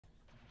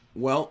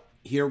Well,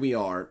 here we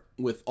are.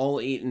 With all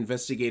 8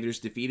 investigators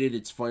defeated,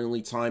 it's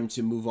finally time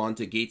to move on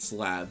to Gates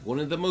Lab, one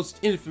of the most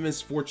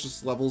infamous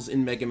fortress levels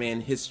in Mega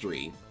Man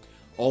history.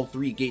 All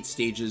 3 gate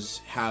stages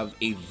have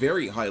a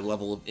very high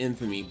level of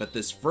infamy, but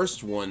this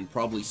first one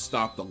probably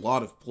stopped a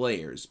lot of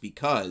players,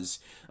 because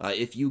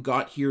if you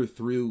got here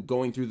through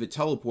going through the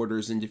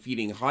teleporters and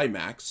defeating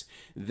Hymax,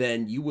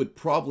 then you would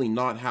probably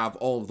not have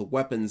all of the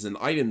weapons and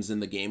items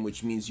in the game,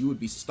 which means you would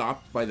be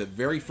stopped by the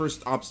very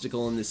first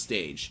obstacle in this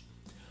stage.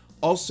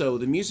 Also,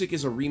 the music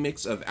is a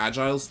remix of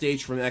Agile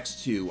Stage from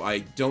X2. I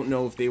don't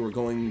know if they were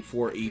going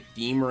for a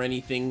theme or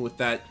anything with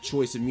that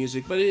choice of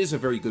music, but it is a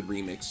very good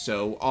remix,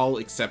 so I'll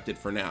accept it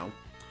for now.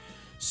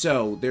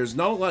 So, there's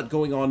not a lot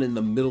going on in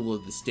the middle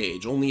of the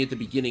stage, only at the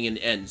beginning and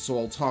end, so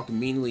I'll talk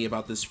mainly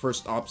about this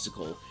first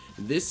obstacle.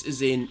 This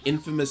is an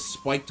infamous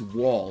spiked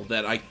wall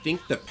that I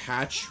think the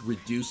patch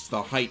reduced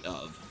the height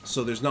of,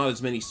 so there's not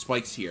as many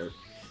spikes here.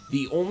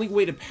 The only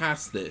way to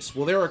pass this,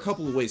 well, there are a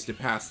couple of ways to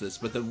pass this,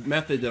 but the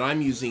method that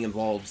I'm using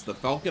involves the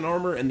Falcon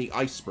Armor and the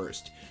Ice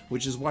Burst,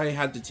 which is why I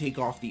had to take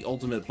off the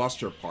Ultimate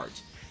Buster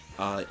part.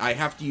 I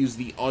have to use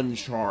the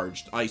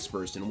uncharged Ice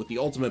Burst, and with the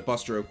Ultimate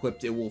Buster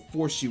equipped, it will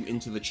force you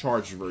into the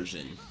charged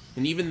version.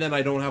 And even then,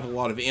 I don't have a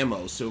lot of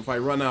ammo, so if I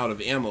run out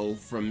of ammo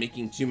from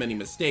making too many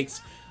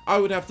mistakes, I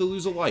would have to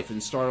lose a life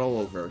and start all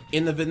over.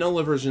 In the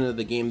vanilla version of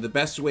the game, the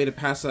best way to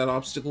pass that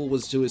obstacle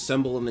was to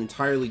assemble an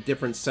entirely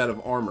different set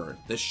of armor,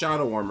 the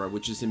Shadow Armor,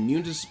 which is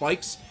immune to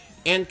spikes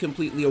and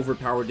completely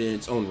overpowered in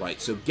its own right,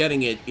 so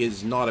getting it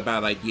is not a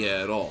bad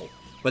idea at all.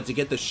 But to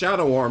get the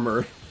Shadow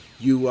Armor,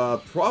 you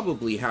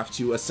probably have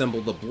to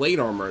assemble the Blade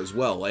Armor as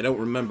well. I don't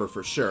remember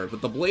for sure,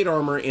 but the Blade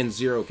Armor and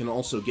Zero can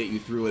also get you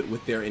through it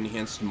with their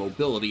enhanced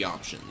mobility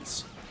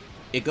options.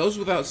 It goes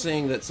without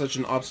saying that such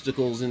an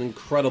obstacle is an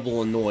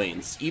incredible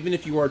annoyance, even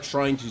if you are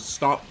trying to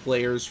stop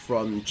players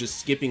from just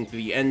skipping to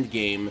the end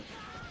game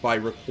by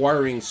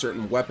requiring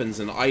certain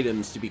weapons and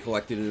items to be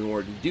collected in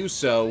order to do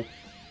so.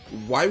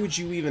 Why would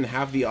you even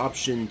have the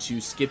option to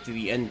skip to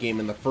the end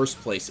game in the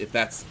first place if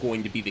that's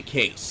going to be the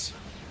case?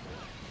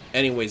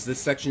 Anyways,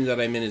 this section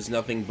that I'm in is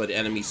nothing but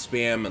enemy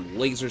spam and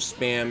laser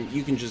spam.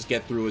 You can just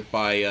get through it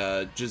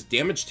by just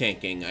damage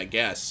tanking, I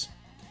guess.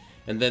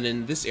 And then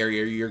in this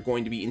area, you're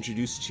going to be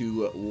introduced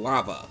to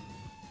lava.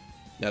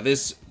 Now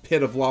this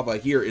pit of lava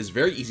here is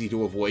very easy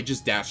to avoid,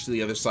 just dash to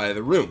the other side of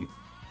the room.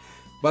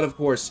 But of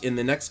course, in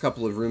the next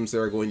couple of rooms,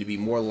 there are going to be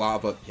more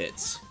lava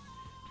pits.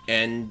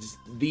 And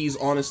these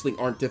honestly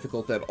aren't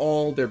difficult at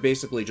all, they're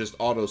basically just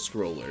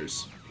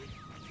auto-scrollers.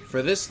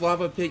 For this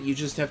lava pit, you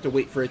just have to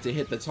wait for it to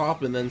hit the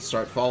top and then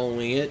start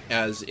following it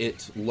as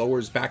it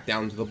lowers back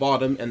down to the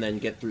bottom, and then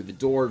get through the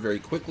door very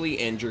quickly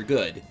and you're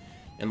good.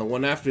 And the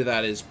one after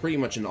that is pretty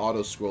much an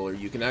auto-scroller.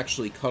 You can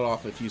actually cut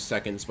off a few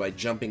seconds by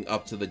jumping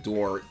up to the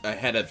door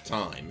ahead of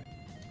time.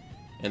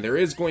 And there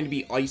is going to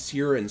be ice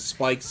here and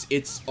spikes.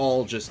 It's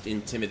all just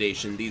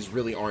intimidation. These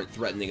really aren't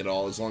threatening at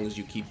all as long as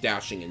you keep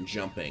dashing and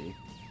jumping.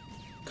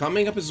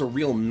 Coming up is a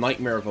real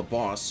nightmare of a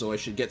boss, so I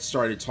should get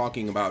started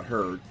talking about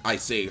her. I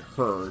say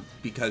her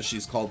because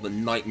she's called the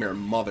Nightmare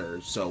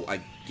Mother, so I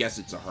guess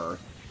it's a her.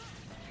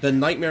 The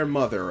Nightmare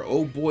Mother,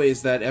 oh boy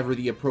is that ever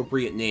the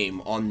appropriate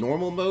name. On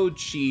normal mode,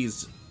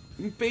 she's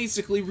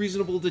basically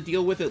reasonable to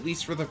deal with, at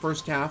least for the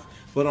first half,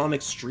 but on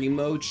extreme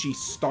mode, she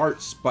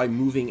starts by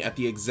moving at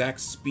the exact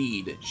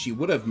speed she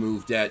would have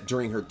moved at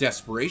during her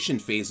desperation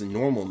phase in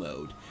normal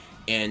mode.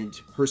 And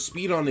her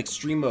speed on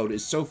extreme mode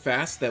is so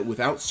fast that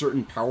without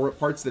certain power-up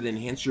parts that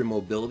enhance your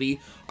mobility,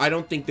 I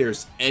don't think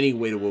there's any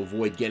way to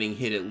avoid getting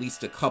hit at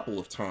least a couple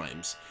of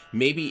times.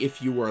 Maybe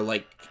if you were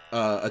like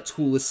a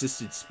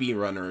tool-assisted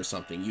speedrunner or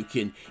something, you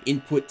can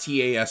input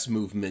TAS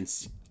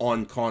movements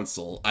on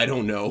console. I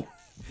don't know.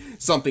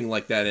 Something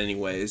like that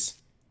anyways.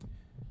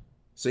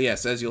 So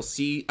yes, as you'll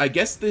see, I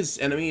guess this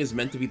enemy is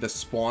meant to be the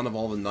spawn of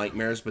all the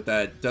nightmares, but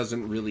that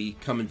doesn't really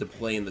come into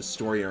play in the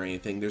story or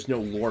anything. There's no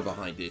lore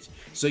behind it.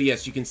 So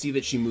yes, you can see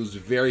that she moves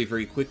very,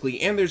 very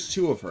quickly, and there's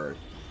 2 of her.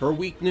 Her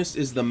weakness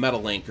is the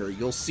Metal Anchor.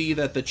 You'll see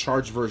that the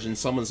charged version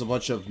summons a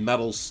bunch of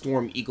Metal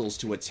Storm Eagles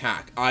to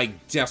attack. I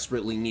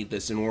desperately need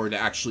this in order to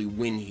actually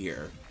win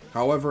here.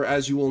 However,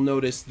 as you will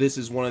notice, this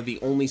is one of the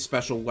only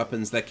special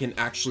weapons that can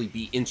actually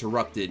be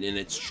interrupted in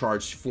its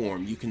charged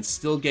form. You can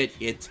still get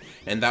hit,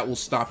 and that will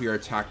stop your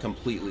attack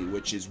completely,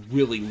 which is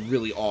really,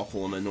 really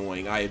awful and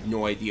annoying. I have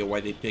no idea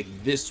why they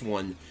picked this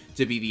one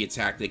to be the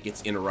attack that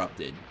gets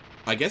interrupted.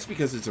 I guess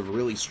because it's a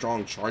really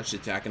strong charged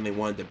attack and they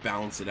wanted to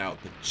balance it out,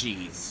 but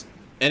jeez.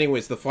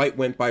 Anyways, the fight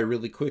went by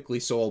really quickly,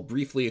 so I'll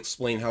briefly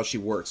explain how she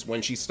works.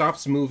 When she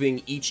stops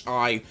moving, each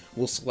eye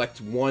will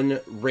select one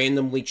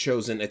randomly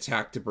chosen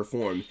attack to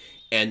perform.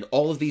 And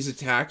all of these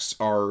attacks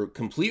are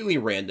completely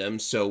random,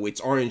 so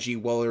it's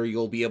RNG whether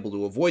you'll be able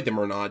to avoid them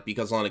or not,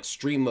 because on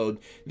extreme mode,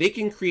 they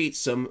can create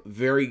some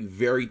very,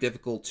 very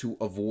difficult to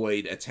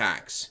avoid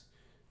attacks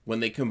when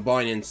they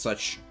combine in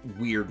such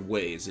weird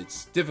ways.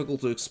 It's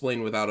difficult to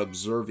explain without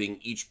observing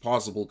each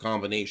possible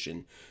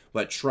combination.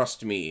 But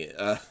trust me,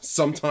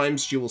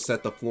 sometimes she will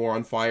set the floor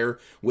on fire,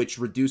 which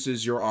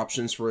reduces your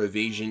options for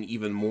evasion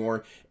even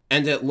more,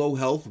 And at low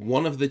health,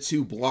 one of the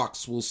two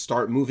blocks will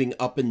start moving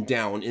up and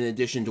down in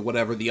addition to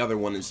whatever the other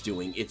one is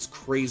doing. It's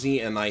crazy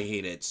and I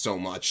hate it so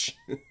much.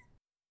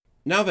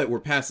 Now that we're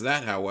past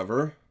that,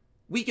 however,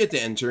 we get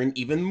to enter an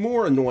even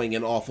more annoying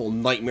and awful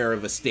nightmare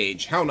of a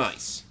stage. How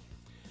nice.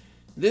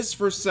 This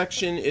first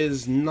section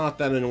is not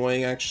that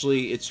annoying,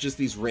 actually. It's just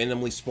these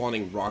randomly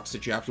spawning rocks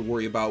that you have to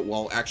worry about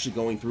while actually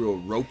going through a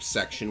rope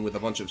section with a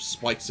bunch of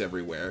spikes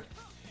everywhere.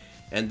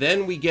 And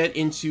then we get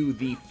into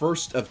the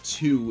first of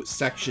two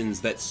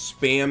sections that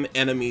spam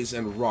enemies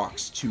and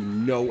rocks to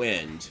no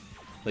end.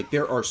 Like,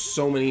 there are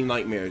so many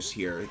nightmares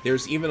here.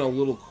 There's even a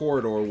little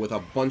corridor with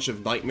a bunch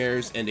of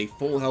nightmares and a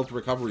full health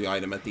recovery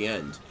item at the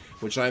end,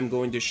 which I'm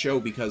going to show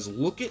because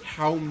look at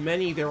how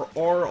many there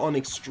are on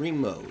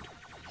Extreme mode.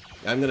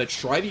 I'm going to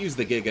try to use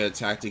the Giga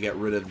attack to get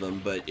rid of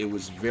them, but it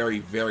was very,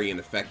 very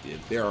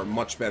ineffective. There are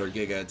much better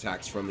Giga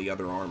attacks from the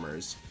other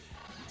armors.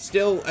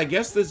 Still, I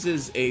guess this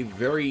is a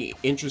very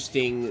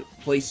interesting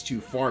place to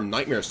farm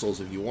Nightmare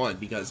Souls if you want,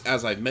 because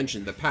as I've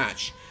mentioned, the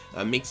patch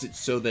makes it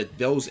so that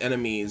those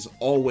enemies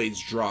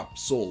always drop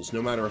souls,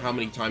 no matter how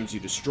many times you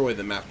destroy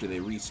them after they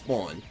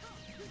respawn.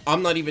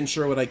 I'm not even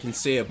sure what I can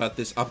say about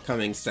this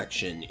upcoming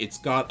section. It's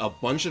got a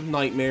bunch of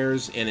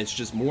nightmares, and it's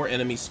just more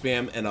enemy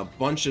spam, and a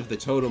bunch of the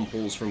totem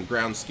poles from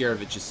Ground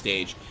Scarevich's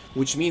stage,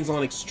 which means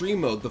on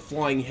Extreme mode, the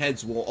flying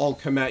heads will all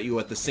come at you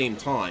at the same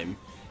time.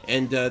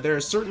 And there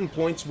are certain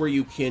points where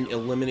you can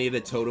eliminate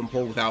a totem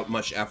pole without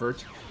much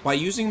effort. By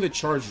using the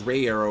charged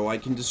ray arrow, I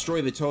can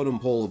destroy the totem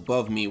pole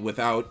above me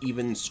without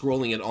even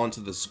scrolling it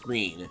onto the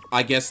screen.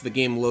 I guess the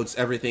game loads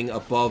everything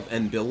above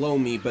and below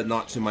me, but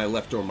not to my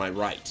left or my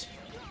right.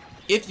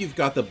 If you've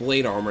got the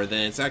blade armor,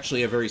 then it's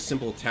actually a very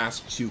simple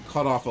task to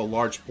cut off a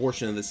large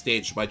portion of the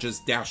stage by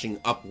just dashing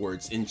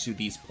upwards into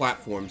these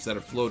platforms that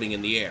are floating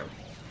in the air.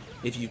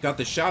 If you've got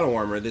the shadow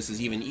armor, this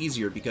is even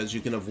easier because you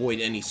can avoid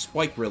any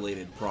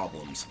spike-related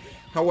problems.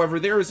 However,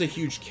 there is a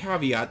huge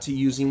caveat to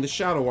using the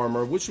shadow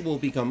armor, which will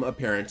become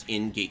apparent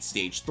in Gate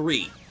Stage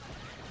 3.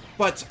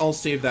 But I'll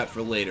save that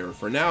for later.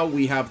 For now,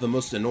 we have the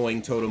most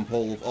annoying totem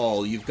pole of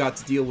all. You've got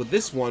to deal with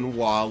this one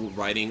while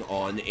riding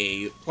on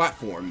a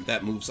platform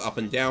that moves up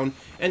and down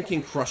and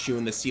can crush you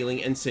in the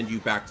ceiling and send you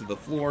back to the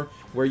floor,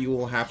 where you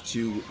will have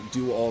to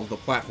do all of the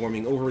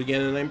platforming over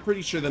again, and I'm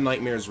pretty sure the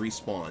nightmares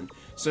respawn.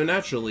 So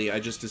naturally, I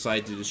just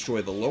decided to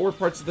destroy the lower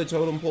parts of the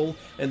totem pole,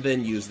 and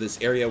then use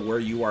this area where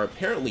you are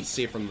apparently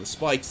safe from the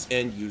spikes,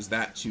 and use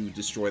that to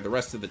destroy the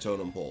rest of the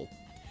totem pole.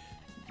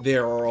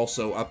 There are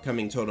also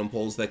upcoming totem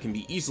poles that can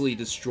be easily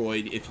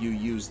destroyed if you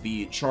use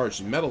the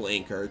charged metal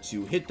anchor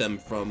to hit them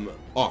from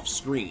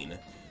off-screen.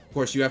 Of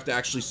course, you have to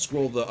actually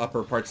scroll the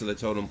upper parts of the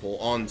totem pole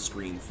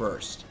on-screen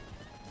first.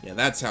 Yeah,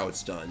 that's how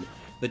it's done.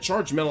 The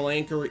charged metal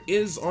anchor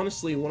is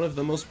honestly one of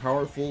the most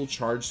powerful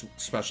charged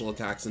special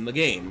attacks in the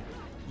game.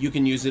 You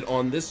can use it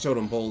on this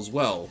totem pole as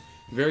well.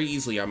 Very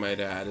easily, I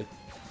might add.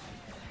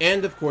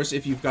 And of course,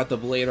 if you've got the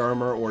blade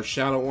armor or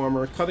shadow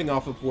armor, cutting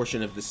off a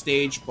portion of the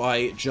stage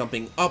by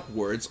jumping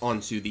upwards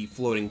onto the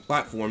floating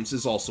platforms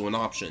is also an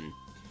option.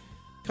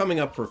 Coming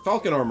up for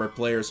Falcon armor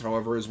players,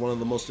 however, is one of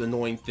the most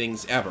annoying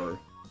things ever.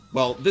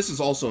 Well, this is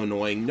also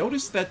annoying.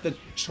 Notice that the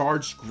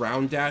charged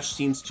ground dash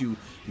seems to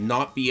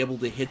not be able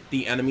to hit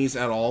the enemies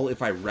at all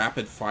if I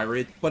rapid fire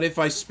it, but if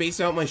I space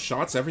out my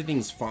shots,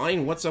 everything's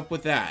fine? What's up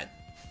with that?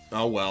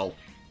 Oh well.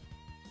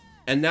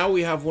 And now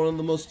we have one of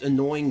the most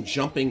annoying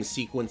jumping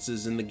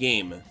sequences in the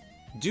game.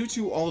 Due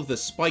to all of the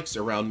spikes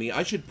around me,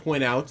 I should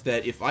point out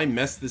that if I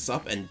mess this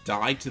up and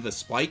die to the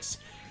spikes,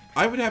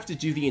 I would have to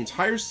do the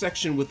entire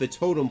section with the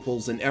totem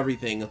poles and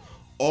everything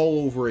all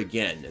over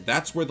again.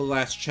 That's where the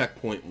last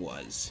checkpoint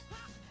was.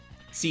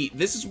 See,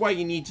 this is why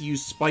you need to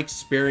use spikes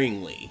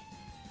sparingly.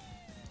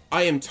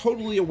 I am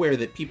totally aware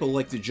that people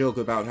like to joke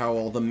about how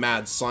all the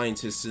mad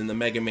scientists in the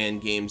Mega Man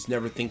games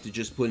never think to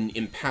just put an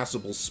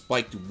impassable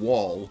spiked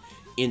wall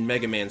in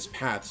Mega Man's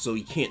path so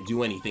he can't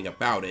do anything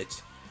about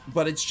it.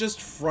 But it's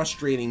just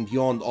frustrating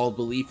beyond all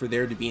belief for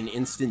there to be an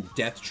instant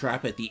death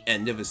trap at the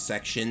end of a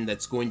section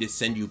that's going to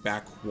send you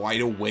back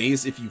quite a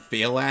ways if you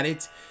fail at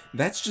it.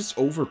 That's just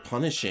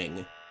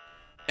over-punishing.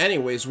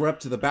 Anyways, we're up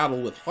to the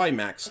battle with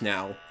Hymax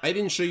now. I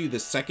didn't show you the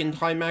second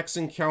Hymax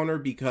encounter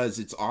because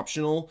it's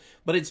optional,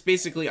 but it's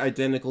basically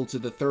identical to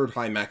the third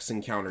Hymax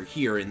encounter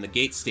here in the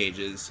gate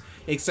stages,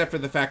 except for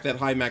the fact that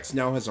Hymax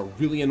now has a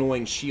really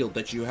annoying shield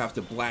that you have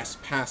to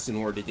blast past in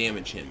order to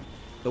damage him.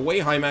 The way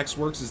Hymax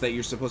works is that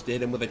you're supposed to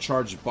hit him with a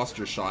charged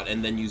buster shot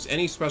and then use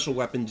any special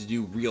weapon to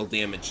do real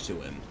damage to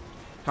him.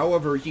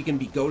 However, he can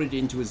be goaded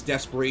into his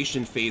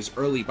desperation phase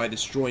early by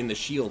destroying the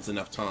shields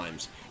enough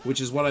times, which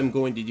is what I'm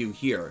going to do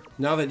here.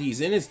 Now that he's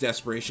in his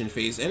desperation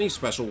phase, any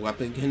special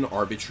weapon can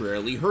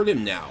arbitrarily hurt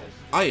him now.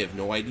 I have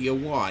no idea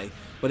why,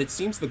 but it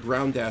seems the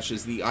ground dash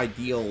is the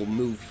ideal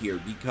move here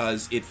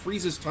because it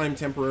freezes time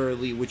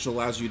temporarily, which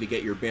allows you to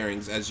get your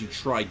bearings as you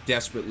try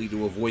desperately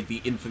to avoid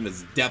the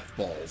infamous death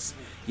balls.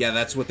 Yeah,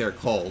 that's what they're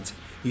called.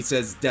 He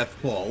says death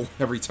ball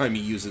every time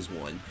he uses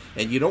one.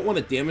 And you don't want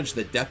to damage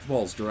the death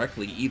balls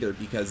directly either,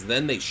 because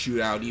then they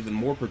shoot out even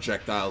more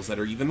projectiles that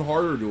are even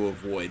harder to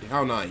avoid.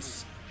 How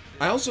nice.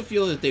 I also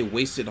feel that they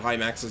wasted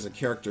Hymax as a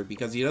character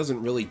because he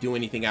doesn't really do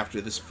anything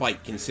after this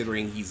fight,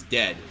 considering he's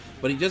dead.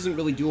 But he doesn't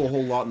really do a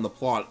whole lot in the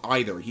plot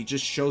either. He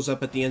just shows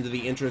up at the end of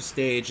the intro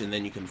stage, and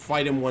then you can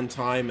fight him one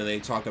time, and they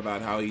talk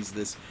about how he's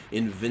this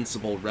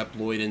invincible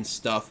Reploid and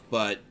stuff,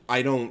 but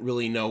I don't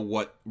really know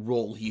what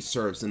role he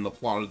serves in the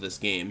plot of this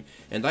game.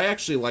 And I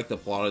actually like the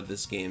plot of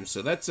this game,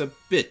 so that's a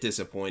bit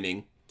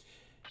disappointing.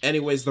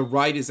 Anyways, the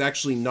ride is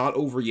actually not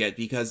over yet,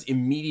 because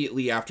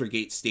immediately after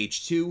Gate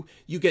Stage 2,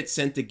 you get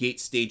sent to Gate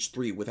Stage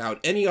 3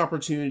 without any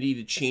opportunity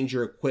to change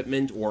your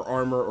equipment or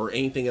armor or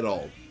anything at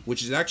all,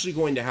 which is actually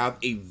going to have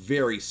a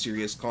very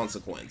serious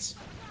consequence.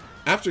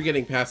 After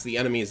getting past the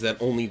enemies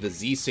that only the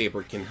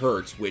Z-Saber can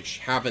hurt, which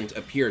haven't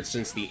appeared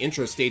since the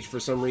intro stage for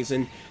some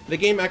reason, the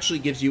game actually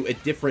gives you a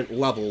different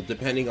level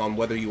depending on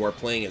whether you are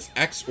playing as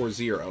X or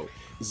Zero.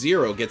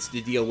 Zero gets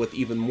to deal with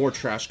even more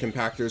trash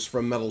compactors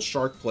from Metal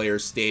Shark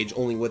Player's stage,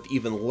 only with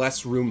even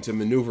less room to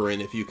maneuver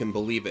in, if you can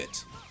believe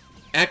it.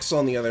 X,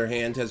 on the other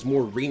hand, has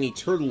more rainy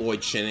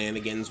turtleoid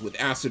shenanigans with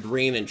acid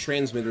rain and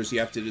transmitters you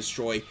have to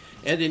destroy,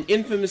 and an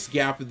infamous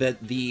gap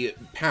that the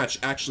patch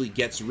actually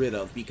gets rid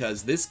of,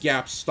 because this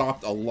gap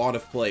stopped a lot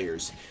of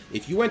players.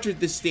 If you entered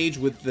this stage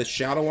with the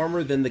Shadow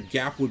Armor, then the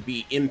gap would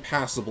be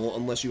impassable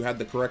unless you had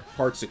the correct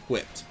parts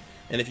equipped.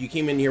 And if you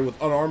came in here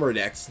with unarmored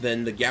X,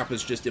 then the gap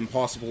is just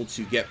impossible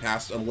to get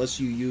past unless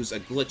you use a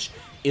glitch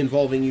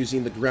involving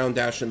using the ground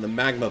dash and the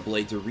magma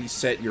blade to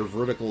reset your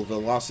vertical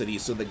velocity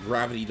so that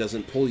gravity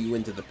doesn't pull you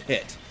into the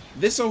pit.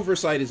 This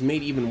oversight is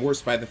made even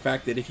worse by the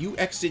fact that if you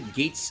exit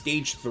Gate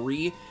Stage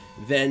 3,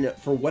 then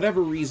for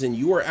whatever reason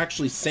you are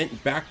actually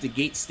sent back to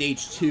Gate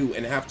Stage 2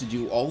 and have to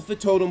do all of the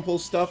totem pole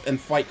stuff and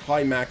fight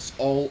Hymax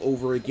all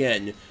over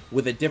again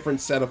with a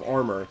different set of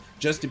armor,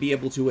 just to be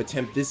able to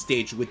attempt this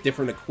stage with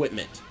different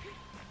equipment.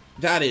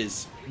 That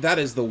is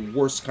the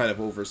worst kind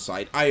of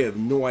oversight. I have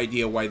no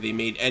idea why they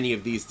made any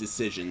of these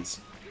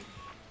decisions.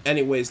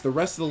 Anyways, the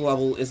rest of the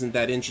level isn't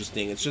that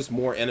interesting. It's just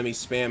more enemy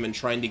spam and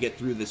trying to get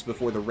through this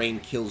before the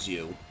rain kills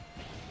you.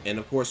 And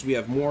of course we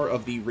have more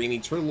of the rainy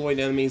turtleoid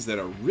enemies that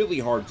are really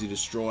hard to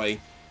destroy.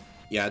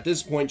 Yeah, at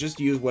this point just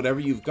use whatever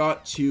you've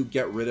got to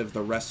get rid of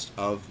the rest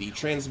of the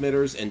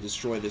transmitters and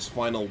destroy this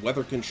final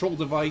weather control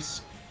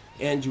device,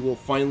 and you will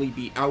finally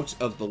be out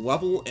of the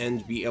level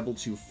and be able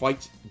to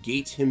fight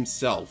Gate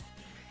himself,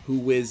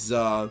 who is,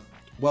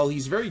 well,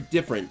 he's very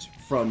different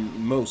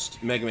from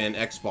most Mega Man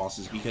X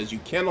bosses because you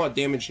cannot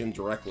damage him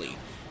directly.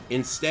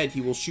 Instead,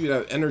 he will shoot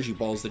out energy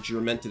balls that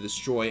you're meant to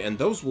destroy, and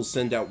those will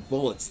send out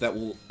bullets that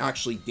will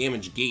actually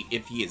damage Gate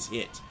if he is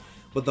hit.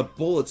 But the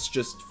bullets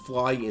just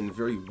fly in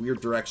very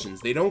weird directions.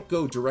 They don't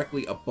go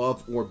directly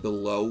above or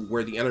below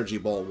where the energy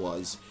ball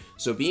was,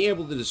 so being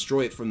able to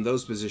destroy it from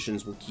those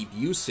positions will keep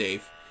you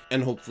safe,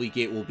 and hopefully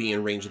Gate will be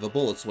in range of the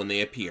bullets when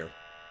they appear.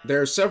 There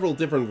are several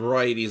different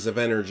varieties of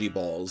energy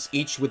balls,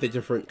 each with a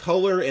different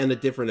color and a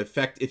different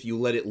effect if you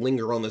let it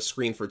linger on the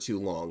screen for too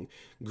long.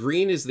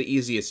 Green is the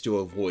easiest to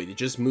avoid. It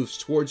just moves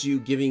towards you,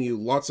 giving you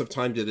lots of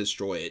time to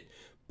destroy it.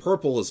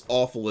 Purple is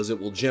awful as it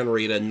will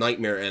generate a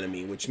nightmare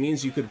enemy, which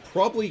means you could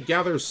probably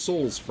gather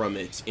souls from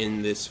it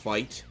in this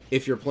fight,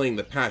 if you're playing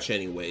the patch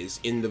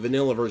anyways. In the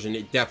vanilla version,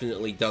 it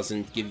definitely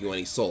doesn't give you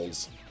any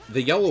souls.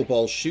 The yellow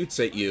ball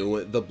shoots at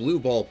you, the blue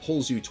ball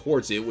pulls you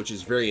towards it, which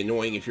is very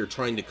annoying if you're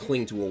trying to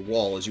cling to a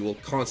wall, as you will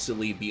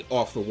constantly be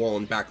off the wall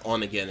and back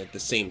on again at the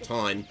same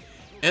time,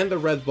 and the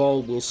red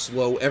ball will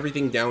slow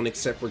everything down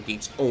except for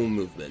Gate's own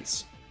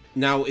movements.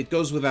 Now, it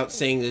goes without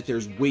saying that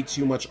there's way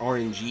too much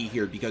RNG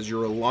here because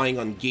you're relying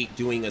on Gate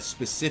doing a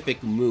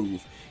specific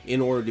move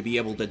in order to be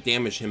able to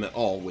damage him at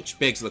all, which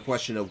begs the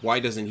question of why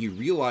doesn't he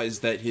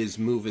realize that his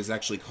move is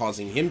actually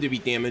causing him to be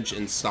damaged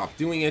and stop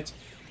doing it,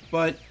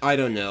 but I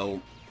don't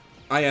know.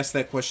 I ask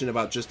that question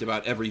about just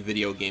about every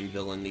video game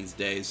villain these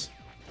days.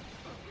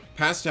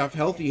 Past half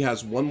health, he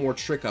has one more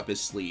trick up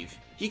his sleeve.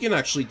 He can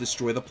actually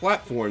destroy the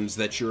platforms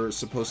that you're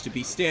supposed to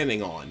be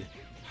standing on.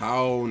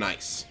 How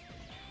nice.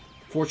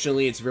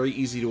 Fortunately, it's very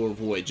easy to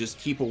avoid. Just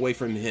keep away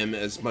from him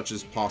as much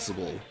as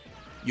possible.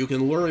 You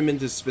can lure him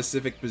into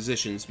specific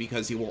positions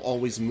because he will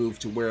always move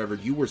to wherever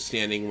you were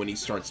standing when he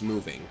starts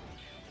moving.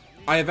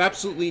 I have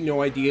absolutely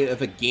no idea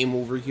if a game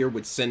over here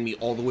would send me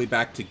all the way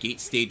back to Gate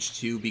Stage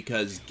 2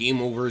 because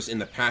game overs in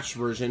the patch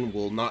version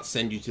will not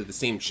send you to the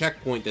same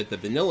checkpoint that the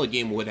vanilla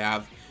game would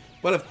have,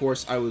 but of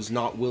course I was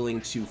not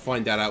willing to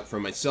find that out for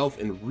myself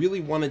and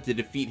really wanted to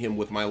defeat him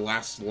with my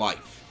last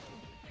life.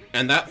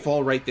 And that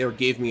fall right there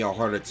gave me a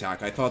heart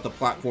attack. I thought the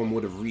platform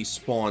would have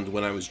respawned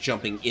when I was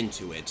jumping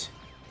into it.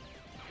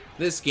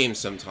 This game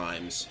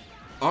sometimes.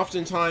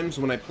 Oftentimes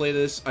when I play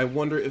this, I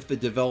wonder if the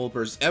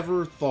developers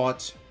ever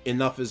thought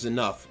enough is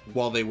enough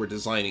while they were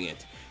designing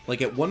it.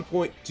 Like, at one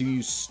point do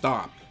you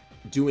stop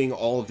doing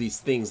all of these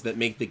things that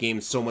make the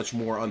game so much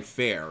more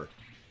unfair?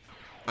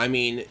 I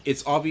mean,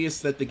 it's obvious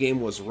that the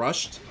game was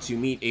rushed to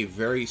meet a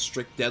very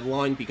strict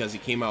deadline because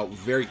it came out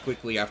very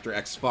quickly after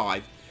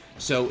X5,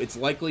 so it's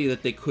likely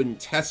that they couldn't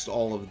test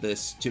all of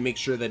this to make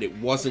sure that it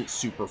wasn't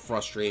super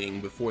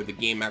frustrating before the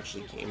game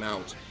actually came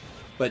out.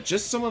 But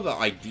just some of the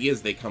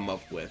ideas they come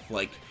up with,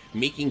 like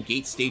making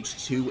Gate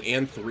Stage 2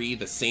 and 3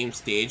 the same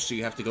stage, so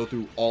you have to go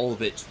through all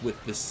of it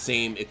with the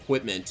same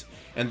equipment,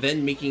 and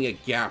then making a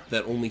gap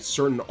that only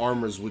certain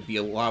armors would be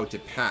allowed to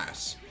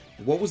pass.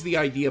 What was the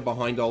idea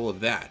behind all of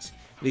that?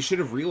 They should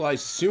have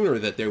realized sooner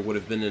that there would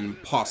have been an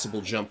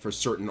impossible jump for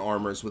certain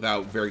armors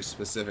without very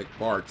specific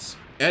parts.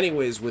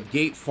 Anyways, with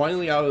Gate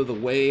finally out of the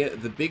way,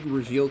 the big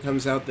reveal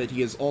comes out that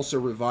he has also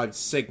revived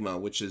Sigma,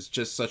 which is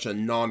just such a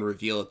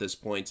non-reveal at this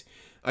point.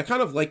 I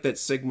kind of like that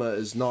Sigma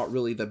is not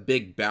really the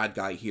big bad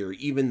guy here,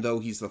 even though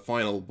he's the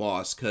final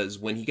boss, because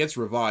when he gets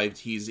revived,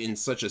 he's in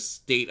such a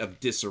state of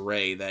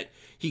disarray that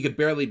he could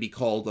barely be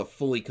called a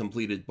fully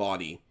completed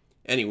body.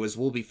 Anyways,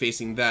 we'll be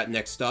facing that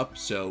next up,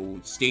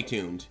 so stay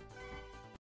tuned.